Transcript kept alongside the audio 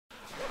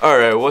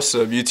Alright, what's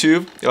up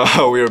YouTube?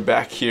 We are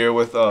back here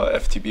with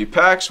FTB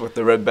packs with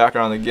the red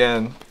background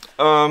again.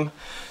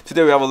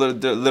 Today we have a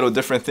little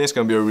different thing. It's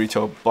going to be a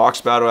retail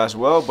box battle as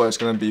well, but it's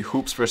going to be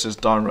hoops versus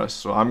Donruss.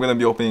 So I'm going to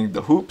be opening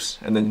the hoops,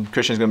 and then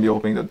Christian's going to be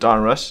opening the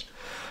Donruss.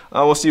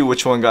 We'll see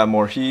which one got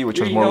more heat, which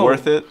one's more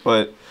worth it.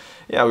 But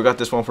yeah, we got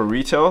this one for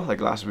retail, like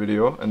last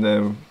video, and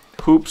then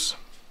hoops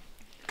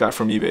got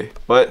from eBay.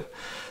 But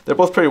they're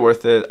both pretty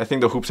worth it. I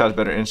think the hoops has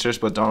better inserts,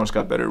 but Donruss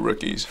got better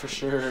rookies. For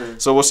sure.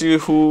 So we'll see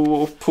who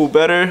will pull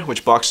better,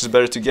 which box is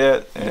better to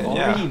get, and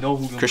yeah,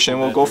 Christian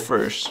will go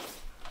first.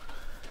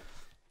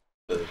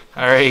 All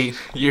right,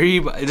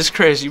 this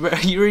Chris. You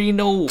already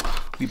know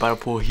we about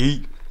to pull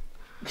heat.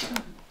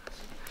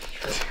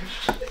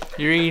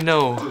 You already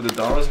know. Dude, the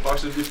Donruss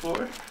boxes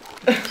before.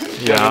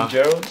 Yeah.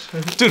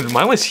 Dude,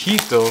 mine was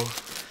heat though,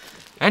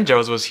 and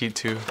Gerald's was heat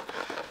too.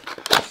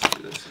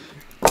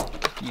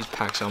 These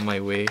packs on my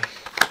way.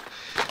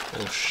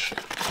 Oh shit.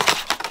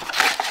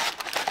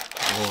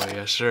 Oh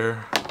yes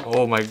sir.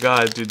 Oh my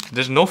god, dude.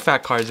 There's no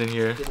fat cards in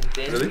here.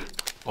 Really?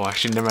 Oh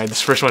actually never mind, this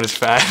first one is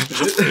fat.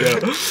 Yeah.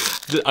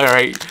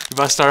 Alright, we're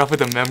about to start off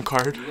with a mem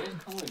card.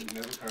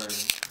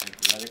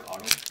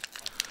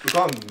 We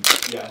call them,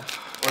 yeah.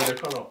 Or they're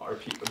called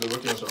RP, the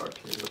rookie ones are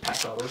RP, the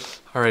pack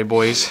autos. Alright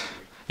boys.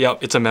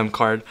 Yep, it's a mem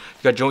card.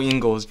 You got Joe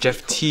Ingles,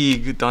 Jeff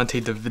Teague,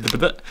 Dante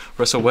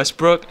Russell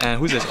Westbrook, and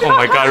who's this? Oh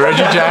my god,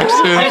 Reggie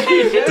Jackson.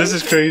 This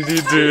is crazy,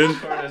 dude.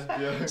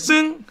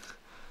 Sing.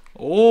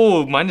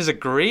 Oh, mine is a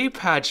gray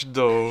patch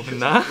though.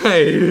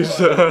 Nice.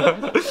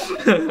 And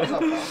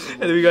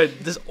then we got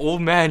this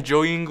old man,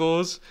 Joe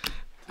Ingles,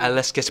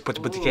 Alex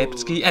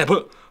Kespotski, and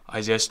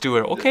Isaiah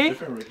Stewart. Okay.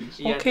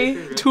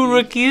 Okay, two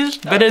rookies.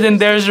 Better than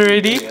theirs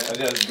already.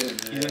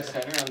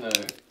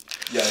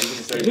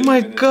 Oh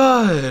my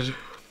god.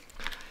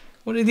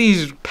 What are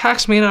these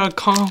packs made out of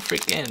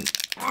freaking?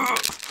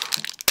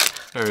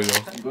 There we go.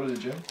 You go to the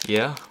gym?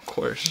 Yeah, of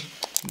course.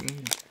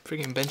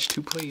 Freaking bench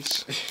 2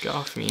 plates. Get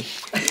off me.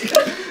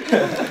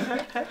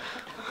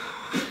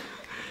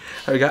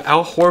 We got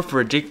Al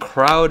Horford, Jake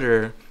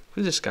Crowder.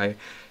 Who's this guy?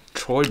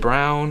 Troy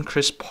Brown,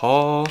 Chris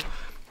Paul,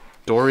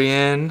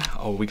 Dorian.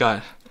 Oh, we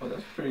got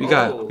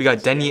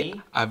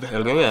Denny. Put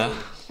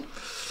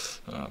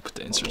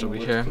the inserts over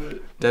here.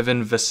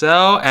 Devin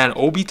Vassell and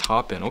Obi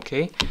Toppin.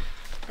 Okay.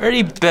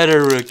 Already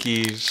better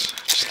rookies.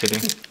 Just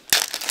kidding.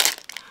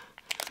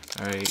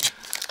 Alright.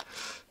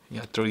 You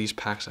gotta throw these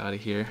packs out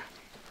of here.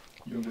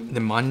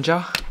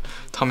 Nemanja,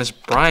 Thomas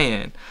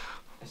Bryant,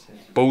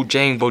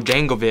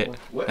 Bojangovic.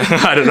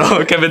 I don't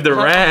know. Kevin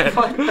Durant.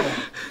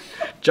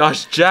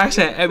 Josh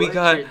Jackson. And we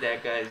got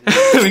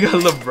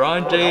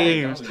LeBron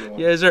James.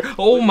 Yes sir.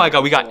 Oh my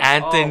god, we got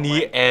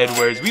Anthony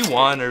Edwards. We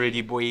won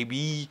already,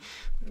 baby.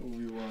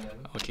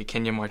 Okay,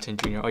 Kenya Martin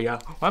Jr. Oh yeah,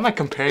 why am I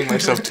comparing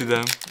myself to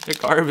them? They're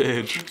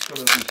garbage.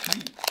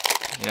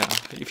 Yeah,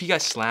 if he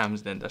got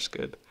slams, then that's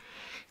good.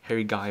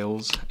 Harry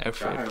Giles,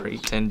 Alfred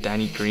Creighton,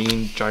 Danny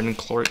Green, Jordan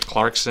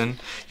Clarkson.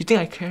 You think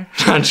I care?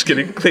 I'm just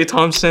kidding. Klay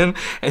Thompson,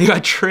 and you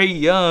got Trey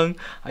Young,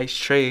 Ice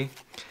Trey,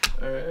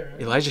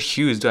 Elijah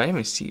Hughes. Do I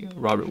even see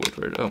Robert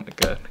Woodward? Oh my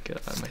god, get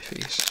out of my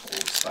face.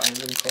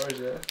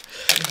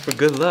 For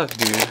good luck,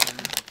 dude.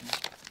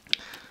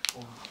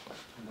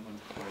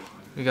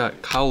 We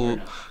got Kyle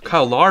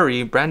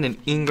Lowry, Brandon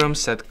Ingram,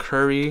 Seth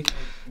Curry,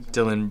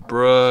 Dylan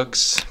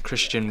Brooks,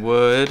 Christian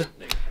Wood,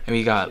 and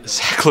we got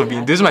Zach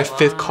LaVine. This is my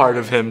 5th card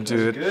of him,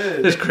 dude.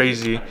 This is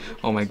crazy.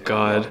 Oh my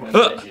god.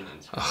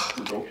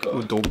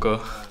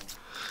 Udoka.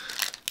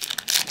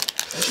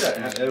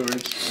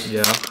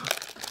 Yeah.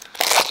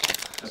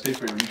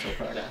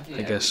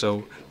 I guess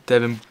so.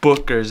 Devin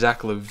Booker, Zach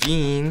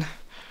LaVine,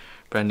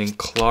 Brandon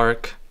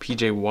Clark,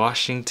 PJ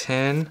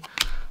Washington.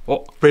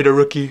 Oh, Raider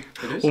rookie.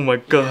 Oh my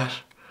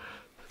gosh.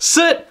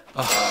 Sit!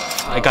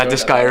 Oh, I got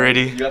this guy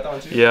already. You got that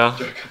one too? Yeah.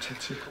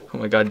 Oh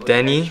my god,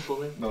 Denny.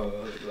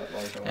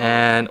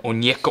 And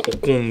Onyeka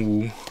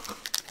Okongwu.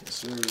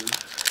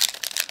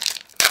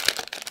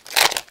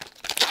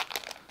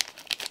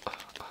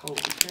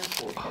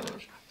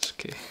 It's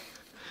okay.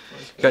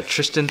 You got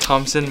Tristan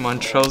Thompson,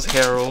 Montrezl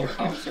Harrell.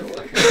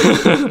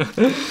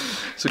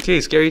 It's okay,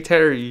 Scary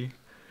Terry.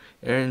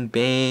 Aaron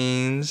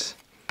Baines.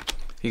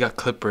 You got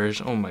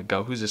Clippers. Oh my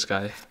god, who's this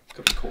guy?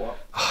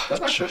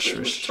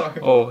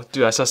 Oh,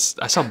 dude, I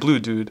saw blue,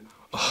 dude.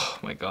 Oh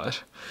my god,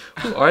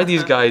 who are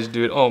these guys,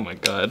 dude? Oh my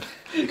god.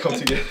 Come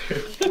together.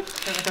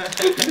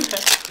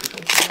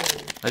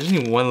 I just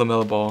need one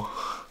LaMelo ball.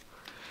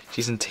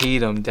 Jason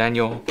Tatum,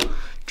 Daniel,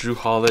 Drew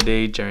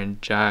Holiday, Jaren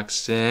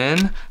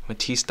Jackson,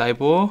 Matisse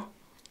Thybulle.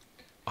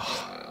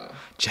 Oh,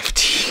 Jeff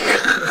Teague.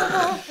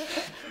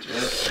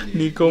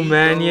 Nico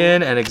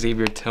Mannion and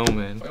Xavier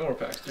Tillman. 5 more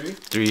packs, 3?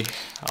 3.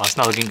 Oh, it's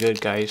not looking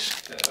good, guys.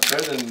 Yeah,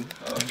 better than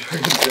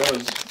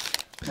Joe's.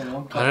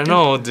 I don't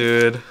know,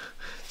 dude.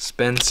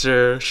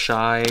 Spencer,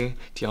 Shai,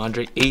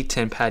 DeAndre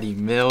Ayton, Patty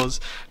Mills,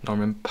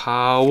 Norman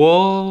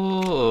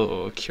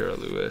Powell, Kira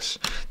Lewis,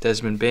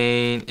 Desmond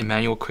Bain,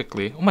 Emmanuel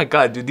Quickly. Oh my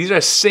god, dude, these are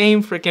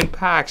same freaking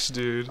packs,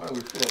 dude. We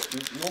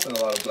opened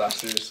a lot of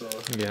blasters, so...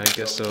 Yeah, I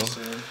guess so.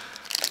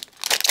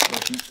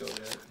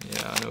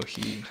 Yeah, no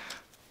heat.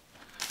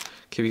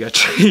 Okay, we got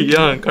Trey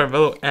Young,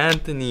 Carmelo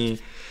Anthony,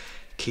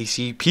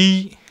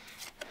 KCP,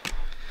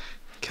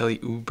 Kelly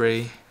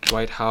Oubre,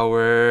 Dwight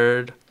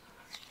Howard.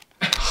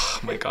 Oh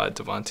my God,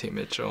 Devontae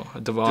Mitchell,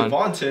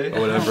 Devontae?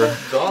 or whatever.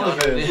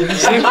 Donovan.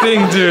 Same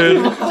thing,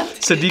 dude.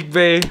 Sadiq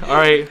Bey. All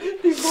right.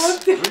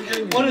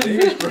 What is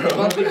this,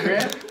 bro?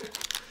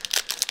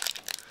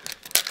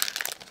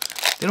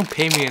 They don't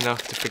pay me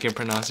enough to freaking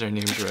pronounce their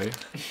names right.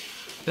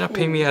 They're not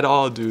paying me at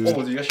all, dude.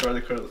 Oh, you guys show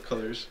the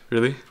colors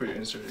Really? for your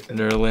insert.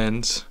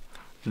 Nerlens,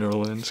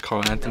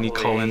 Carl Anthony,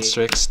 Colin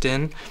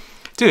Sexton.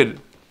 Dude,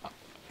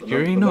 you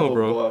already know,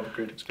 bro.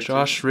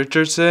 Josh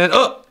Richardson.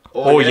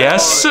 Oh,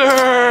 yes,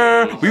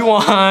 sir. We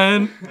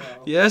won.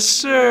 Yes,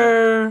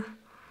 sir.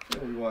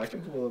 We won. I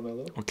can pull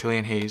LaMelo. Or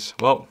Killian Hayes.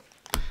 Well,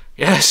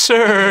 yes,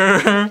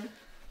 sir.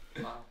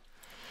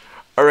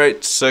 All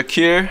right, Suk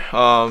here.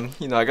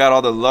 You know, I got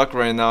all the luck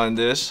right now in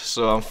this,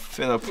 so I'm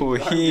finna pull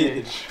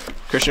Heat,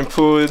 Christian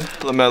Poole,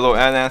 LaMelo,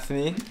 and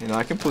Anthony. You know,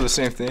 I can pull the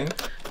same thing,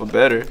 but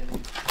better.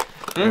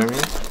 You know what I mean?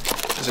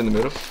 It's in the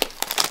middle.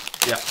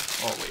 Yeah.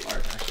 Oh, wait.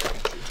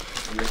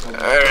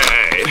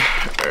 Alright.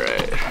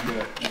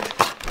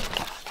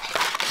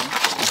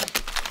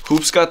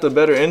 Hoops got the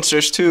better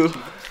inserts too,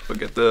 but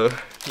get the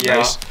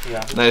nice.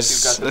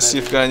 Let's see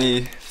if we got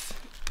any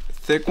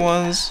thick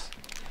ones.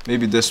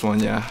 Maybe this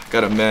one, yeah.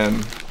 Got a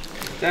mem.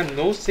 Damn,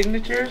 no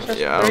signatures? That's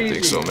yeah, I don't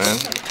think so, man.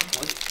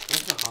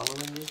 What's the hollow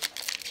in this?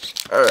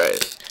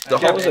 Alright. The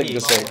hollow's like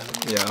the same.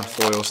 Yeah,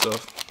 foil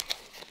stuff.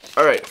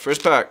 Alright,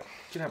 first pack.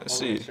 Let's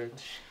see.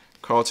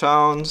 Karl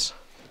Towns,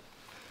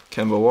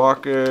 Kemba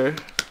Walker.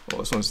 Oh,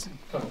 this one's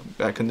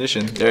bad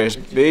condition. There's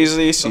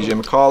Baisley,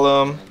 CJ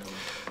McCollum,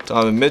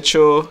 Donovan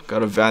Mitchell.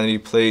 Got a Vanity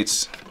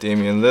Plates,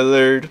 Damian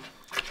Lillard,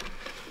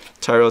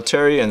 Tyrell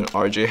Terry, and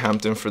RJ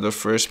Hampton for the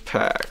first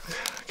pack.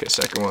 Okay,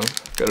 second one.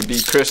 Gotta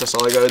beat Chris, that's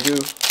all I gotta do.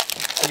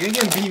 You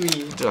can beat me.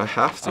 Dude, I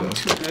have to. I'm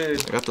too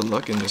good. I got the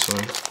luck in this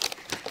one.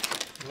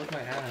 Look my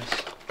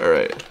ass.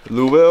 Alright,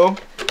 Lou Will,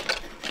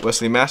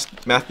 Wesley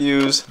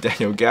Matthews,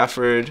 Daniel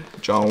Gafford,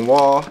 John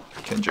Wall,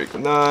 Kendrick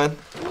Nunn.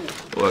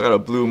 Oh, I got a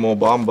blue Mo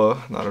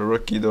Bamba, not a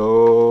rookie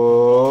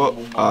though.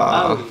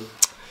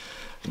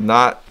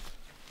 Not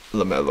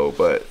LaMelo,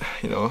 but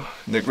you know,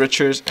 Nick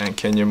Richards and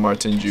Kenyon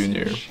Martin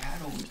Jr.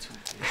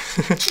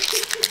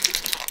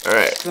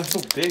 Alright. That's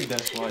so big,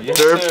 that's why. Yes,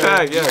 Third sir.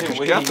 pack, yeah, because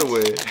you got the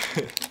way.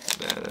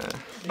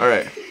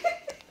 Alright.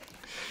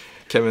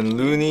 Kevin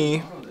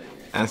Looney,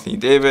 Anthony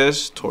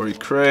Davis, Torrey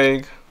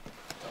Craig,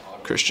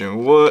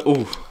 Christian Wood.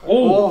 Ooh.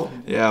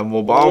 Yeah,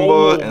 Mo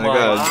Bamba, and I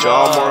got a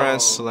Ja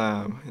Morant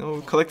slam. You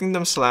know, collecting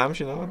them slams,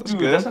 you know, that's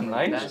good. That's a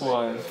nice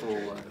one.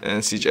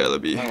 And CJ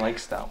Elleby. I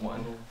likes that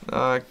one.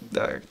 Not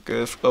that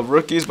good of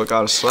rookies, but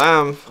got a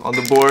slam on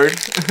the board.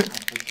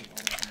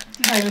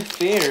 Not even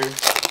fair.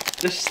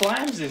 There's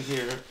slams in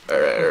here.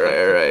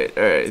 Alright.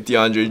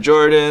 DeAndre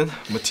Jordan,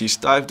 Matisse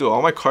Thybulle. Dude,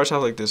 all my cards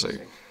have like this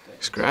like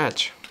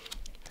scratch.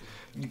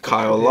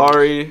 Kyle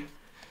Lowry,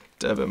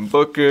 Devin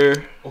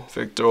Booker,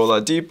 Victor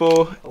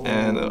Oladipo,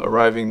 and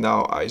arriving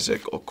now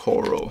Isaac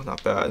Okoro.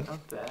 Not bad.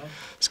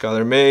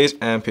 Skylar Mays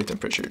and Peyton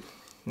Pritchard.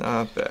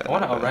 Not bad. I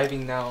want to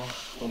arriving now.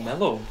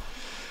 LaMelo.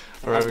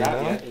 Arriving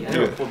now? Yeah,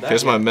 Dude,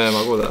 here's my mem.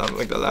 I'll go that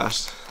like the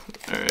last.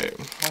 Alright.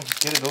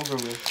 Get it over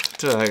with.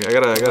 Dude, I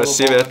gotta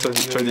save it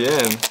toward the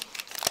end.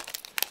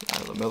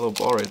 LaMelo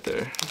ball right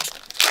there.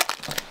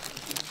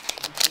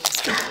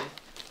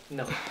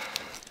 No.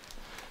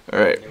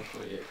 Alright.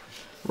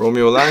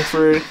 Romeo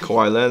Langford,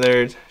 Kawhi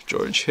Leonard,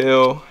 George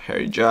Hill,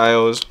 Harry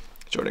Giles,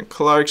 Jordan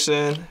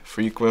Clarkson,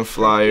 frequent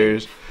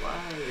Flyers,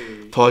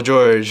 Paul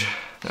George,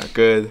 not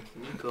good,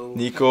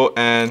 Nico,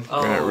 and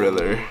Grant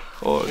Riller.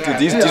 Oh, dude,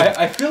 these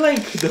I feel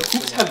like the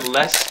Hoops have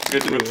less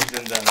good rookies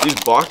than them. these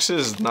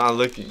boxes not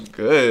looking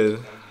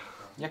good.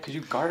 Yeah, because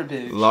you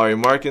garbage. Larry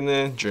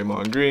Markkinen,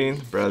 Draymond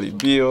Green, Bradley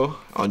Beal,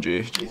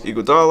 Andre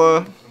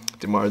Iguodala,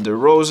 DeMar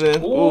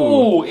DeRozan.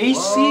 Ooh,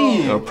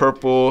 AC.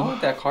 Purple.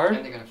 That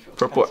card.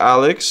 Purple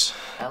Alex.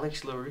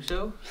 Alex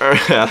LaRusso.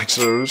 Alex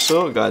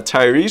LaRusso. Got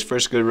Tyrese,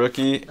 first good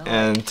rookie,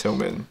 and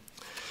Tillman.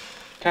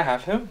 Can I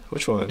have him?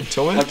 Which one?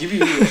 Tillman? I'll give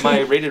you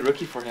my rated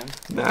rookie for him.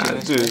 Nah,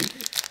 dude.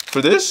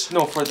 For this?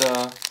 No, for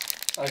the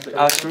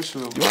Alex Russo.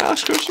 You want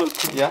Alex Russo?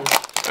 Yeah.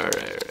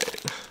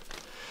 Alright.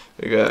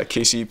 We got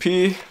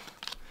KCP,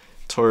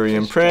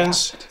 Torian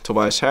Prince,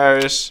 Tobias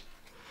Harris,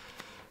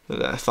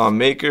 Thon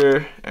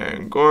Maker,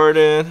 Aaron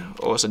Gordon.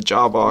 Oh, it's a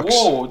jaw box.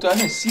 Whoa, I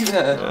didn't see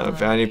that.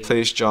 Vanity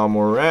Place, John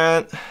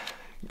Morant.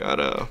 Got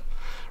a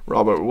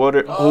Robert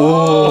Woodard.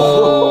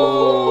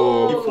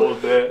 Oh, he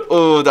pulled that.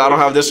 Oh, I don't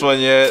have this one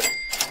yet.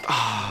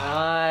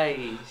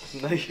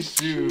 Nice,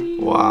 dude.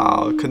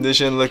 Wow,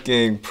 condition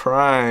looking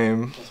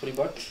prime. That's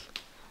 $20.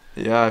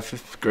 Yeah, if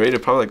it's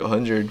graded, probably like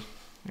 100. You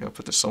gotta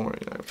put this somewhere.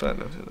 You gotta put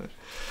that.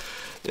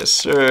 Yes,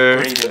 sir.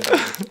 Graded.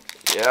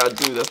 Yeah,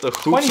 dude, that's the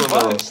hoops.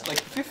 $20,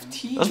 like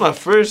 15. That's my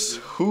first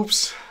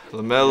hoops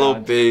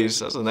LaMelo base.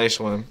 That's a nice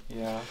one.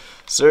 Yeah.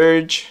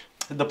 Serge,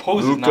 The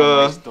pose Luka, is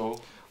not nice though.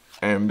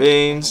 Aaron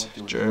Baines,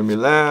 Jeremy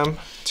Lamb,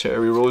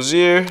 Terry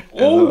Rozier.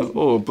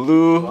 Oh. And,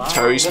 blue. Wow,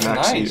 Tyrese That's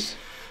Maxey. nice.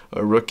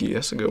 A rookie.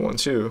 That's a good one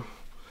too.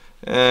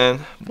 And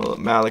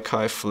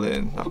Malachi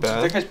Flynn. Not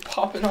That bad. guy's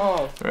popping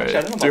off. All Actually,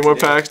 I don't right. know Three about more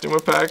today. packs. 3 more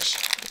packs.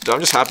 Dude, I'm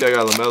just happy I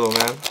got LaMelo,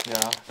 man.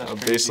 Yeah, that's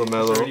Base crazy.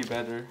 LaMelo. It's already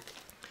better.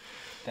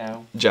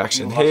 Down.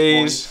 Jackson You lost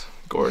Hayes.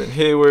 Gordon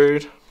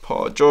Hayward.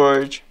 Paul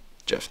George.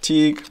 Jeff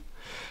Teague.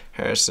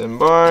 Harrison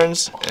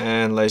Barnes.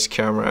 And lights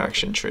camera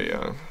action Trae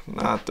Young.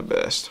 Not the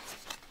best.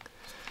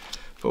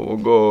 But we'll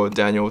go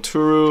Daniel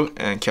Turu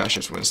and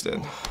Cassius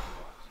Winston.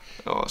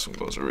 Oh, some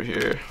goes over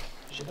here.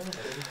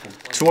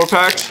 2 more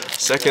packs.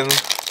 Second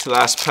to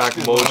last pack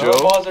Dude,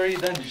 mojo. ball's already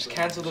done. Just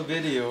cancel the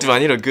video. Dude, I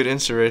need a good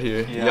insert right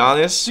here. Yeah.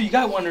 Giannis. So you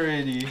got one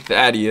already. The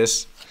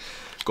Adius.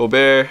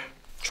 Gobert.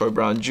 Troy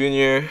Brown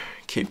Jr.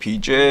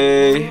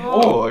 KPJ.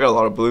 Oh, I got a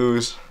lot of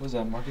blues. What's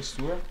that, Marcus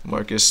Stewart?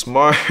 Marcus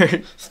Smart.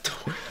 Where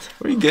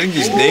are you getting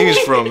these names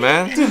from,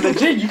 man? Dude,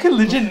 legit, you can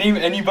legit name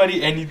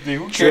anybody anything.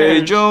 Who Trey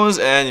cares? Jones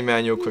and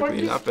Emmanuel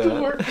Quickly. Not bad.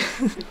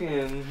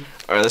 Freaking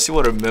Alright, let's see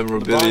what our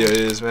memorabilia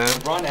is, man.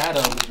 Ron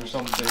Adams or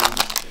something.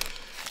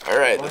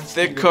 Alright, the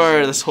thick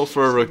card. Let's hope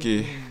for a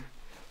rookie.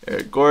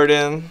 Eric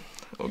Gordon.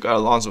 Oh, got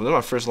Alonzo. This is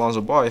my first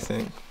Alonzo ball, I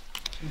think.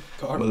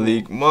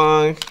 Malik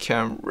Monk.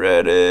 Cam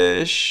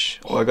Reddish.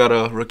 Oh, I got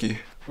a rookie.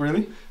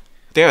 Really?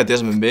 I think I got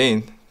Desmond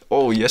Bain.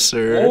 Oh, yes,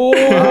 sir.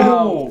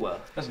 Oh,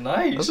 that's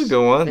nice. That's a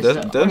good one.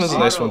 Desmond's a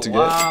nice one to get.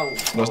 Wow.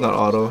 No, it's not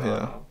auto,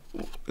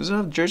 yeah. Does it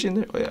have a jersey in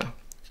there? Oh, yeah.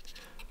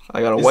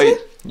 I got a Is white.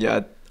 it?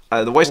 Yeah,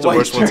 the white's the White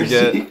worst one to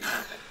jersey. get.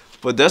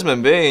 But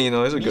Desmond Bain, you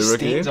know, he's a good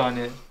rookie. Stains on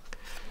it.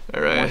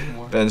 All right.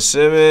 More. Ben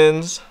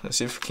Simmons. Let's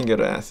see if we can get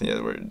an Anthony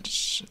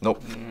Edwards.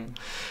 Nope.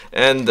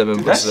 And Devin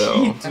Dude, that's Vassell.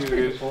 heat, That's dude.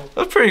 pretty cool.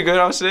 That's pretty good,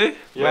 I would say.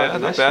 Yeah, Yeah,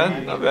 not that's bad.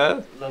 heat. Not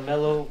bad.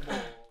 LaMelo.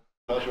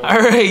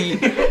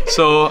 Alright,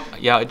 so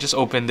yeah, I just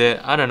opened it.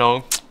 I don't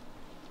know.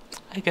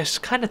 I guess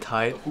kind of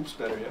tied. Hoops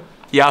better, yeah.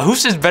 Yeah,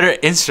 Hoops is better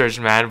inserts,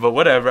 man, but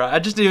whatever. I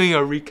just doing a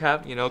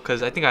recap, you know,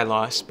 because I think I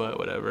lost, but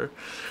whatever.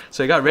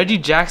 So I got Reggie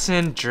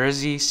Jackson,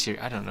 jersey,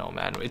 I don't know,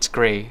 man. It's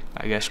gray,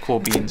 I guess. Cool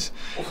beans.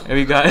 And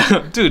we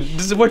got, dude,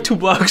 this is worth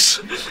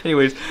 $2.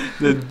 Anyways,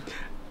 the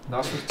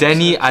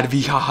Denny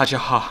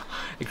Advihahajaha,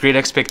 Great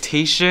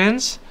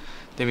Expectations.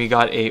 Then we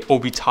got a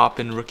Obi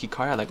Toppin rookie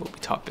card. I like Obi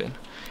Toppin.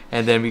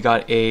 And then we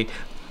got a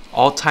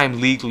all-time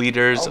league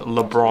leaders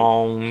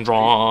LeBron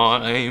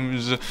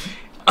James,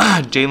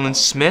 Jalen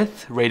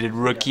Smith, rated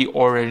rookie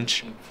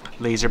orange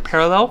laser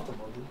parallel.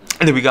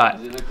 And then we got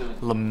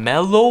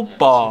LaMelo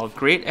Ball,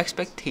 Great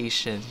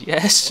Expectations.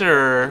 Yes,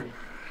 sir.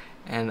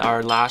 And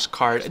our last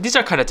card. These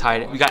are kind of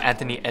tied. We got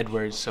Anthony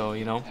Edwards, so,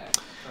 you know.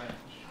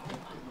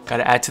 Got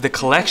to add to the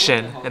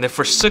collection. And then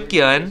for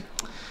Sukyan,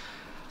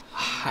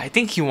 I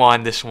think he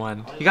won this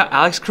one. You got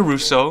Alex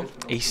Caruso,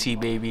 AC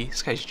baby.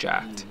 This guy's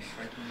jacked.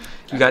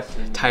 You got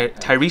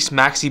Tyrese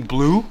Maxey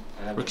blue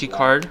rookie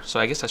card, so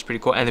I guess that's pretty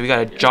cool. And then we got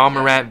a John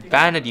Morant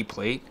vanity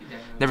plate.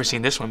 Never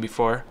seen this one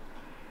before.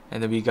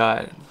 And then we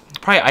got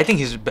probably I think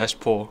he's the best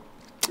pull.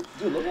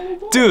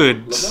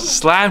 Dude,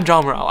 slam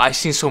John Morant. I've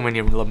seen so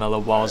many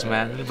LaMelo balls,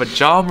 man. But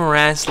John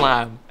Morant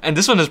slam. And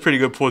this one is pretty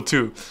good pull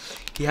too.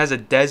 He has a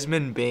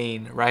Desmond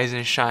Bain Rise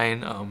and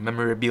Shine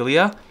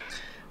memorabilia.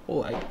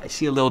 Oh, I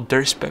see a little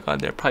dirt speck on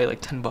there. Probably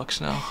like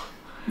 $10 now.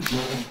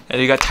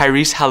 And you got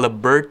Tyrese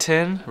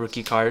Halliburton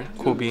rookie card.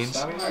 Cool beans.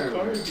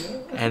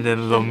 And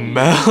then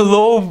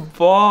LaMelo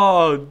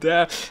Ball.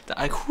 Damn.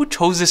 Like, who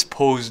chose this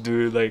pose,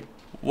 dude? Like,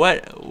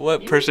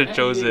 what person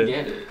chose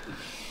it?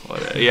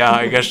 Yeah,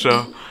 I guess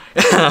so.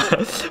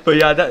 But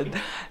yeah,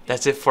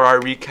 that's it for our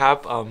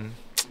recap.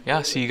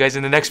 Yeah, see you guys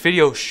in the next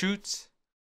video. Shoots.